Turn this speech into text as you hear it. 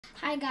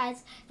Hi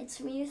guys, it's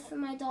me with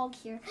my dog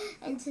here,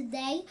 and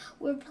today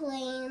we're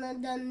playing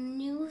the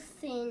new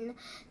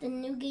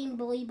game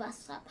Billie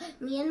Bust Up.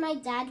 Me and my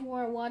dad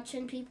were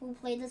watching people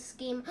play this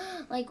game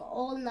like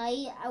all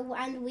night,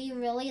 and we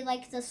really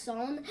liked the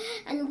song,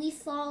 and we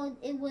thought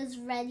it was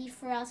ready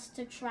for us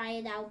to try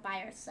it out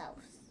by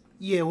ourselves.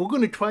 Yeah, we're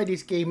going to try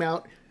this game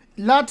out.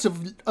 Lots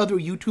of other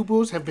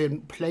YouTubers have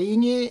been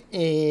playing it,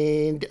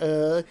 and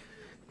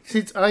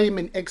since I am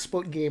an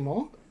expert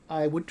gamer,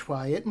 I would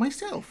try it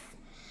myself.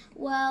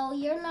 Well,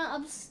 you're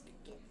not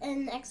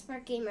an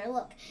expert gamer.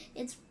 Look,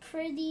 it's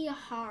pretty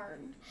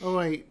hard. All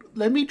right,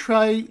 let me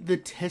try the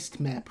test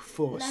map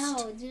first.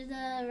 No, do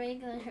the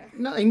regular.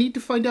 No, I need to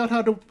find out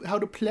how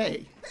to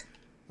play.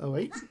 All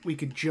right, we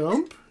could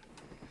jump.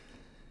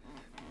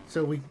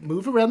 So we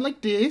move around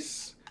like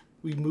this.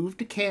 We move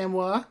the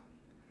camera.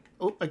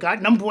 Oh, I got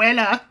an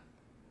umbrella.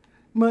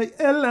 My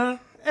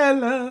Ella.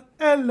 Start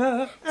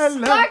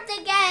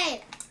the game.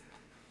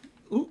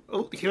 Ooh,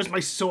 oh, here's my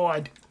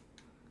sword.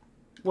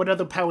 What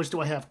other powers do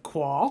I have?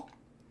 Crawl,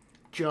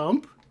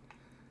 jump,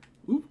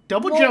 ooh,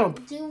 double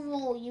jump. Do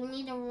roll. You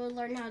need to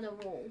learn how to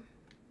roll.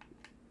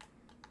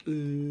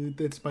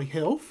 That's my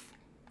health.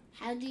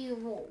 How do you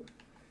roll?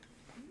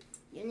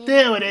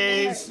 There it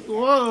is.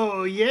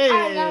 Whoa, yeah.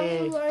 I now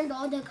you learned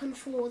all the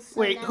controls. So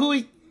wait,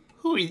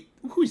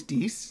 who's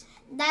this?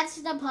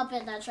 That's the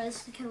puppet that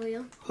tries to kill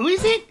you. Who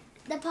is it?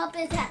 The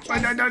puppet that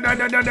tries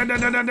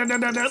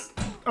to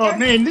Oh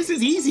man, this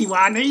is easy,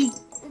 Ronnie.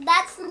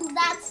 That's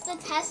the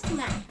test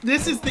map.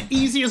 This is the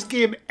easiest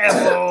game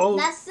ever.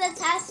 That's the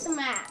test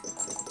map.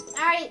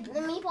 Alright, the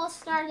meatballs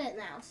start it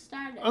now.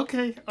 Start it.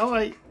 Okay,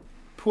 alright.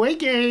 Play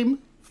game.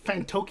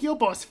 Fantoccio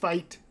boss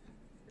fight.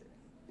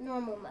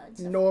 Normal mode.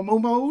 So normal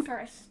mode?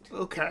 First.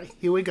 Okay,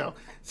 here we go.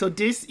 So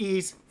this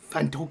is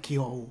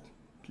Fantoccio,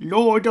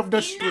 Lord of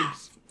the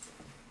Streets.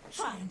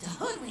 Trying to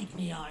hoodwink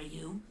me, are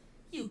you?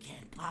 You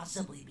can't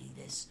possibly be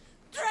this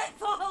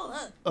dreadful.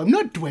 I'm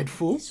not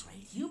dreadful. At this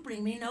rate, you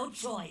bring me no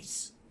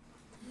choice.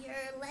 You're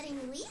letting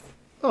me leave?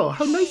 Oh,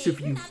 how nice of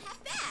you. You're not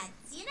half bad.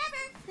 See you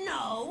never.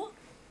 No,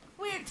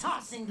 we're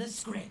tossing the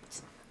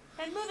script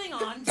and moving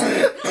on to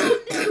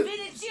the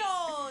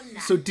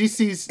definition. So this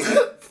is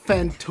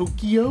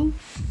Fantoccio?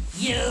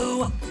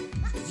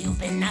 You've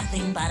been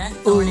nothing but a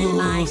thorn in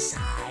my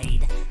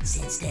side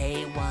since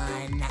day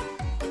one.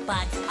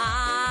 But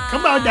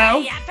come on now.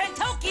 I am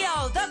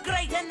Fantoccio, the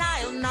great, and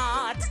I'll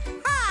not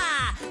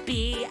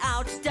be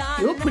outdone.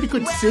 You're a pretty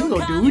good singer,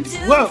 Welcome dude. to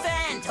Whoa.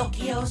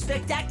 Fantoccio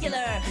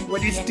Spectacular.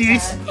 What is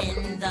this?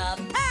 In the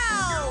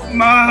pound.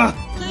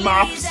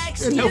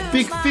 Mops and no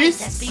big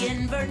fists.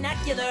 Thespian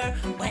vernacular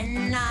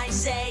when I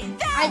say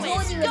that I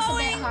told you it's a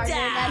bit harder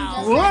than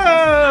just whoa!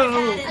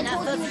 I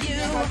told you it's a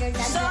bit harder than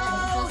just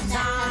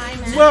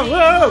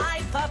whoa!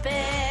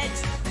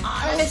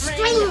 On a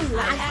string,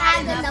 I've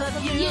had enough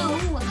of you.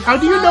 How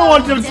do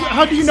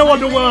you know all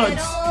the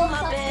words?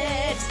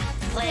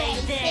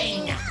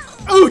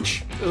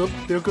 Ouch! Oh,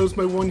 there goes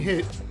my one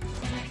hit.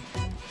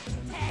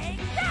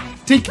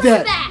 Take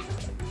that!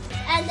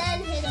 And then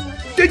hit him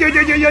with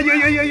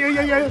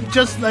yeah.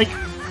 Just like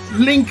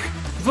Link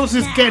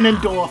versus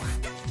Ganondorf.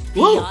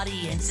 The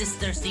audience is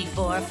thirsty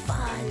for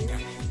fun.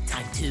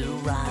 Time to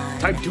run.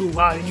 Time to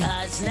run.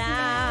 'Cause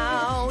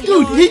now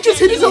dude, he just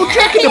hit his own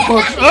Jack in the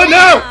Box. Oh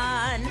no!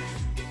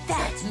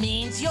 That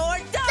means you're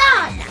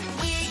done.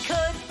 We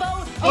could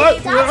both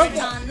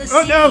on the sea.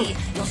 Oh no!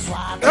 You'll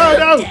swap oh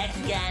no! deck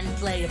and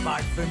play a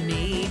part for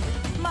me.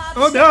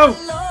 Oh no!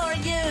 Lord,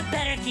 you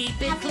better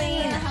keep it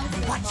clean.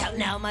 Watch out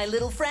now, my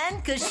little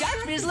friend, 'cause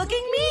Shakespeare's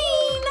looking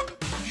mean.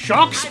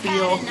 Shakespeare.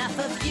 I've had enough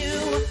of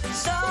you,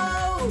 so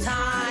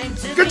time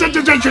to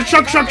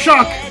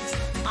shock.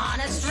 On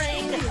a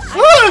string.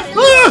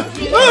 Oh,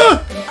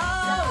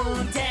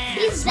 dance,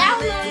 he's down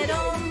my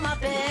little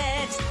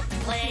Muppet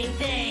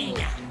plaything.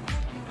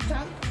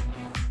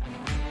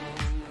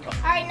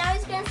 Alright, now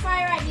he's gonna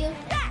fire at you.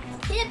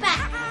 Hit it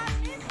back.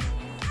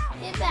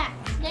 Hit it back.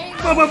 There you go.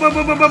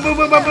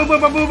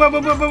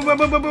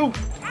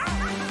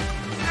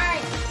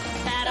 Alright.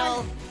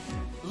 Battle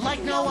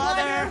like no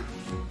other.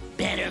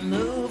 Better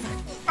move.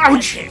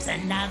 Ouch! Here's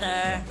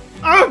another.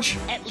 Ouch!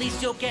 At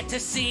least you'll get to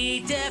see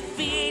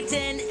defeat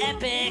in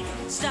epic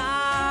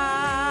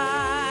style.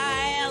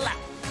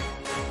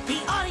 The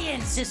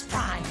audience is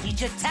primed.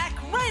 Each attack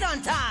right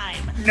on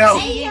time. No.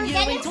 Hey, you're Seeing you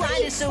getting entwined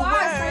pretty is so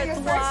far for your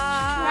first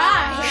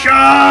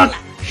try.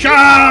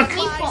 Shock!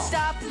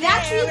 You're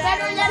actually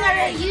better than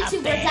our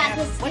YouTubers at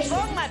this What's game.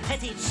 wrong, my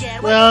petite cher?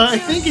 Well, I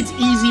think it's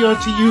easier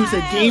to use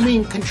a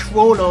gaming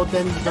controller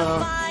than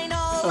the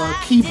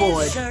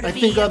keyboard. I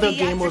think other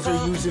gamers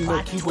are using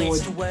the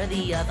keyboard.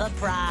 Worthy of a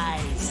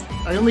prize.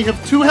 I only have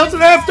 2 health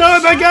left.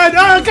 Oh my god!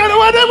 I got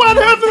one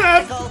health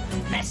left.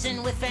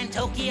 Messing with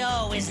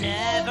Fantoccio is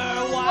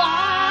never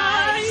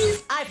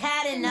wise. I've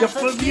had enough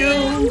of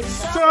you.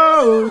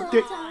 So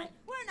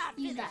we're not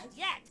You finished guys.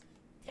 yet.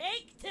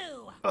 Take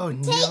 2. Oh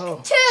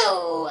no! Take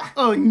 2.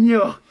 Oh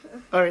no!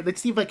 All right,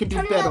 let's see if I can do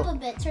Turn it better. up a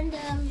bit. Turn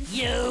down.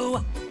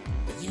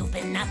 You've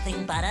been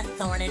nothing but a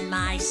thorn in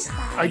my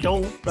side. I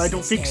don't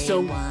think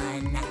so. Day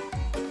one.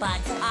 but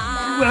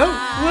Well.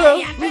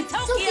 I am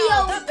Fantoccio,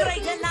 the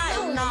great and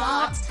I'm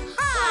not.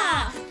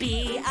 Ha!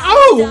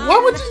 Oh, why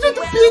would you do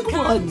the big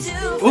one?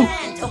 Oh.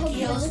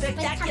 Fantoccio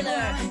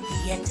Spectacular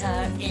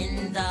Theater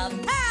in the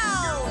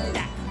Pound.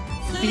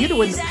 Theater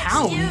in the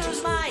Pound?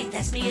 Use my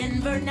thespian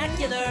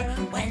vernacular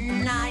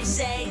when I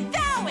say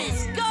thou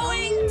is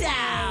going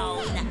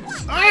down.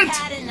 I've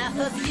had enough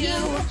of you,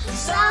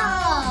 so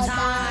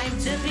time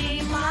to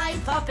be my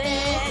puppet.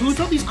 Who's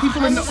all these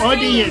people in the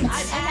audience?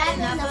 I've had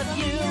enough of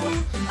you,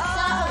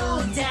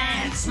 oh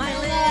dance my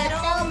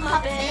little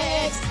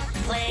muppet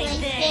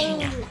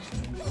plaything.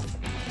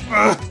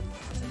 Oh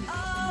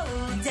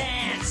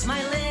dance my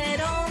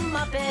little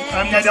muppet.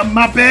 I'm not a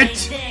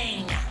muppet.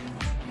 Plaything.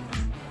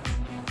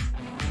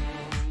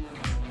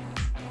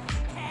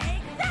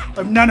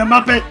 I'm not a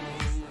muppet.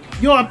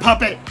 You're a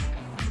puppet.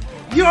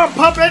 You're a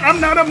puppet. I'm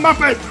not a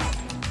muppet.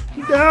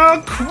 Now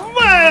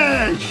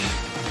crash.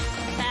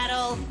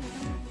 Battle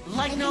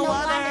like no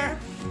other.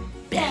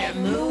 Better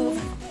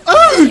move.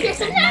 Oh!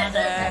 Here's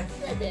another.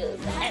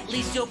 At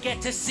least you'll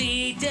get to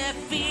see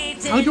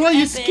defeat. How do I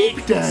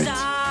escape that?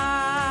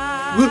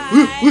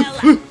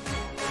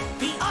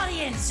 The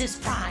audience is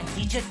primed.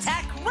 Each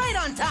attack right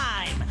on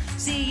time.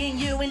 Seeing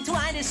you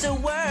entwined is so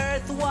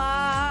worthwhile.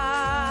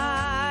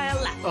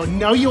 Oh,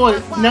 now you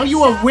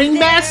are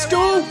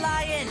ringmaster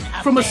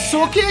from a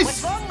circus?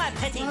 What's wrong, my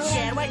petit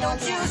cher? Why don't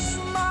you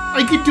smile?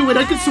 I can do it.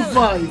 I can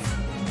survive.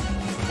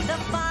 The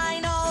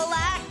final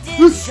act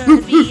is sure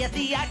to be a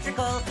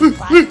theatrical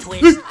plot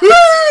twist.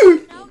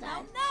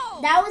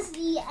 That was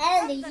the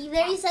end. He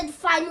literally said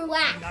final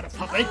act. Not a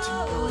puppet.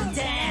 Oh,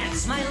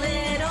 dance, my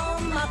little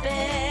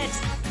muppet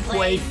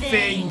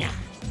Plaything.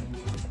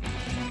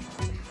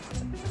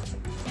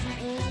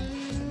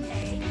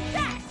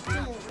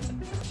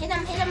 Hit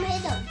him, hit him,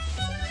 hit him.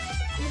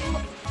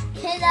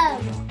 Hit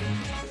him.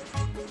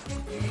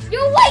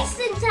 You're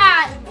wasting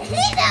time.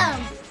 Hit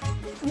him.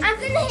 I'm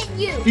gonna hit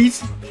you.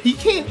 He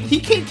can't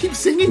keep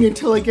singing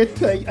until I get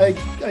to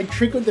I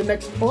trigger the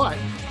next part.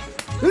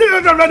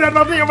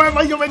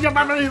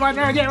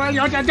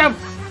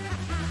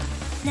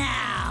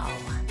 Now,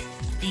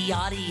 the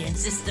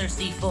audience is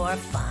thirsty for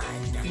fun.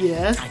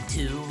 Yeah. Time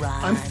to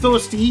run. I'm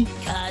thirsty.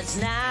 Cause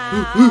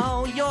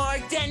now your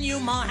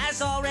denouement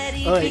has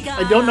already Alright,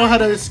 begun. I don't know how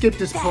to skip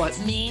this part.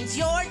 That means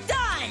you're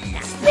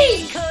done.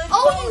 Speed. Could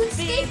Oh, you both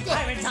be escaped it.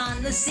 Pirates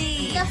on the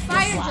sea. The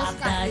fire Swap just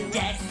got the you.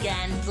 deck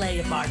and play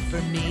a part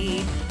for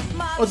me.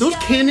 Are those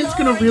cannons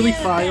gonna really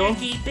fire?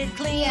 Keep it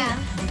clean. Yeah.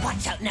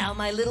 Watch out now,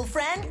 my little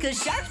friend,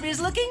 cause Sharkspeare's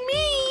looking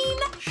mean.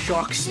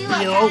 Shark I've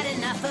spill. had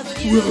enough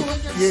of you.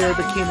 Yeah,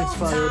 the cannon's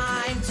fired.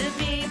 Time to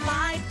be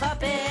my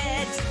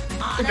puppet.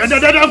 No.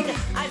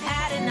 I've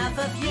had enough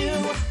of you.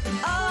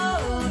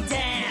 Oh,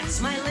 dance,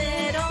 my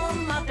little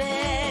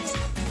muppet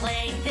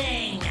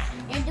plaything.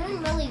 You're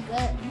doing really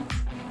good.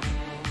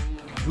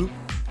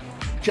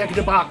 Check in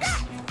the box.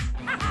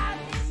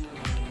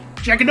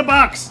 Check in the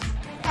box.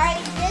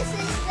 Alright, this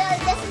is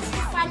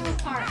the final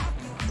part.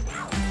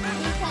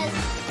 Because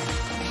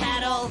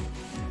Battle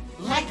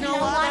like no no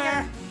other.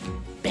 other.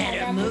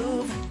 Better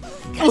move,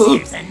 cause Ugh.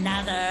 here's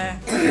another.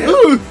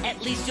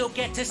 At least you'll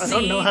get to see. I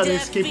don't know how to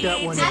escape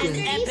that one after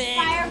again. these Epic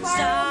fireballs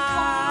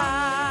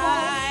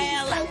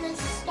style. fall, and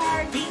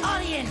start. The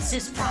audience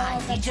is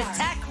primed. the Each part.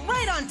 attack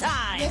right on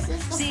time. This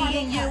is the Seeing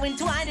funny you part.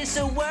 entwined is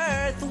so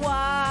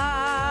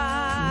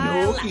worthwhile.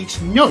 No,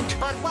 each note.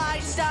 But why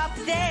stop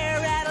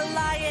there at a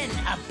lion,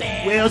 a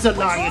bear? Where's a What's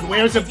lion? wrong,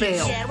 Where's a my petit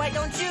bear? cher? Why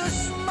don't you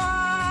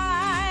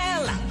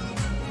smile?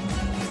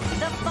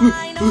 The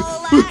final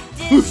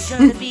act is sure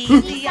to be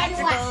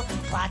theatrical.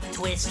 Plot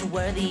twist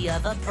worthy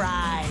of a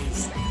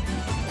prize.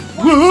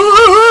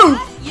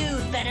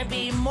 You'd better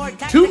be more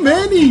tactical. Too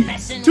many!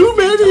 Messing Too with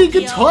many Fantoccio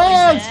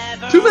guitars! is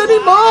never Too many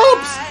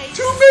mobs! wise.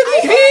 Too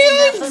many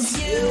hands! Enough of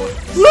you.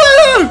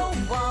 Ah! So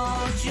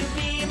won't you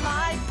be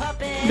my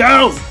puppet?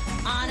 No!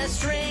 On a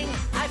string,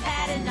 I've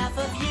had enough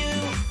of you.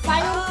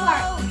 Final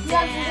part. You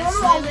have Dance,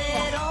 to my go like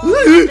little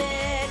puppet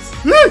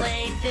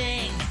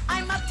plaything.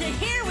 I'm up to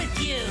here with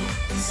you.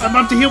 I'm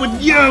up to here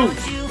with you.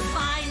 Won't you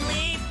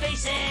finally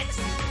face it?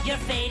 Your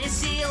fate is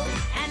sealed,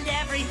 and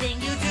everything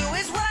you do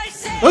is what I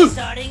say.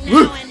 Starting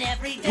now and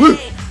every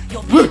day,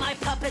 you'll be my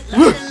puppet,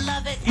 love and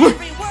love it.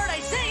 Every word I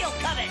say, you'll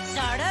covet.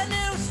 Start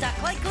anew, stuck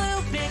like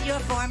glue. Bid your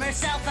former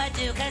self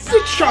adieu, 'cause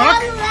The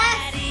shark! I'm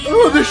ready.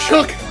 Oh, the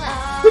shark!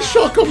 The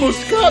shark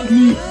almost got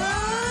me!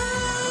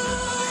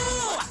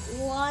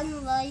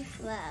 One life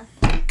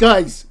left.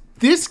 Guys,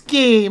 this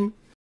game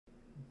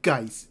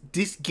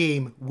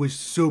was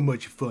so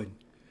much fun.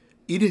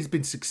 It has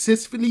been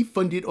successfully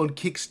funded on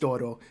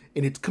Kickstarter,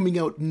 and it's coming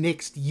out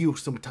next year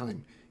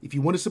sometime. If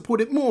you want to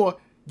support it more,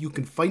 you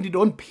can find it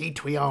on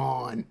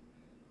Patreon.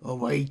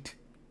 Alright.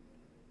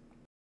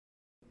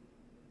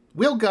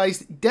 Well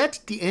guys, that's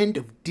the end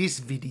of this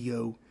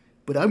video,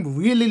 but I'm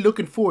really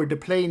looking forward to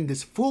playing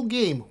this full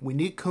game when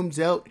it comes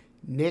out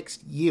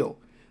next year.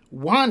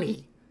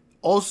 Wani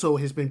also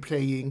has been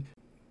playing,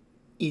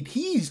 and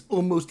he's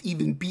almost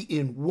even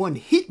beaten one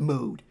hit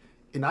mode.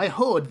 And I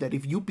heard that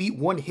if you beat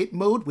one hit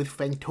mode with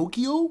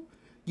Fantoccio,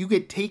 you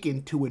get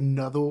taken to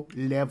another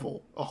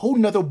level. A whole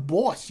nother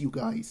boss, you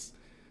guys.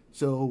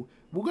 So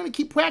we're going to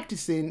keep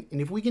practicing,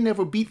 and if we can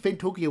ever beat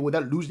Fantoccio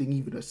without losing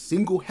even a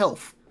single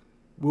health,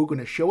 we're going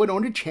to show it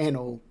on the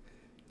channel.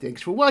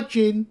 Thanks for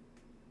watching.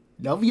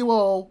 Love you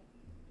all.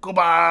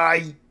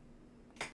 Goodbye.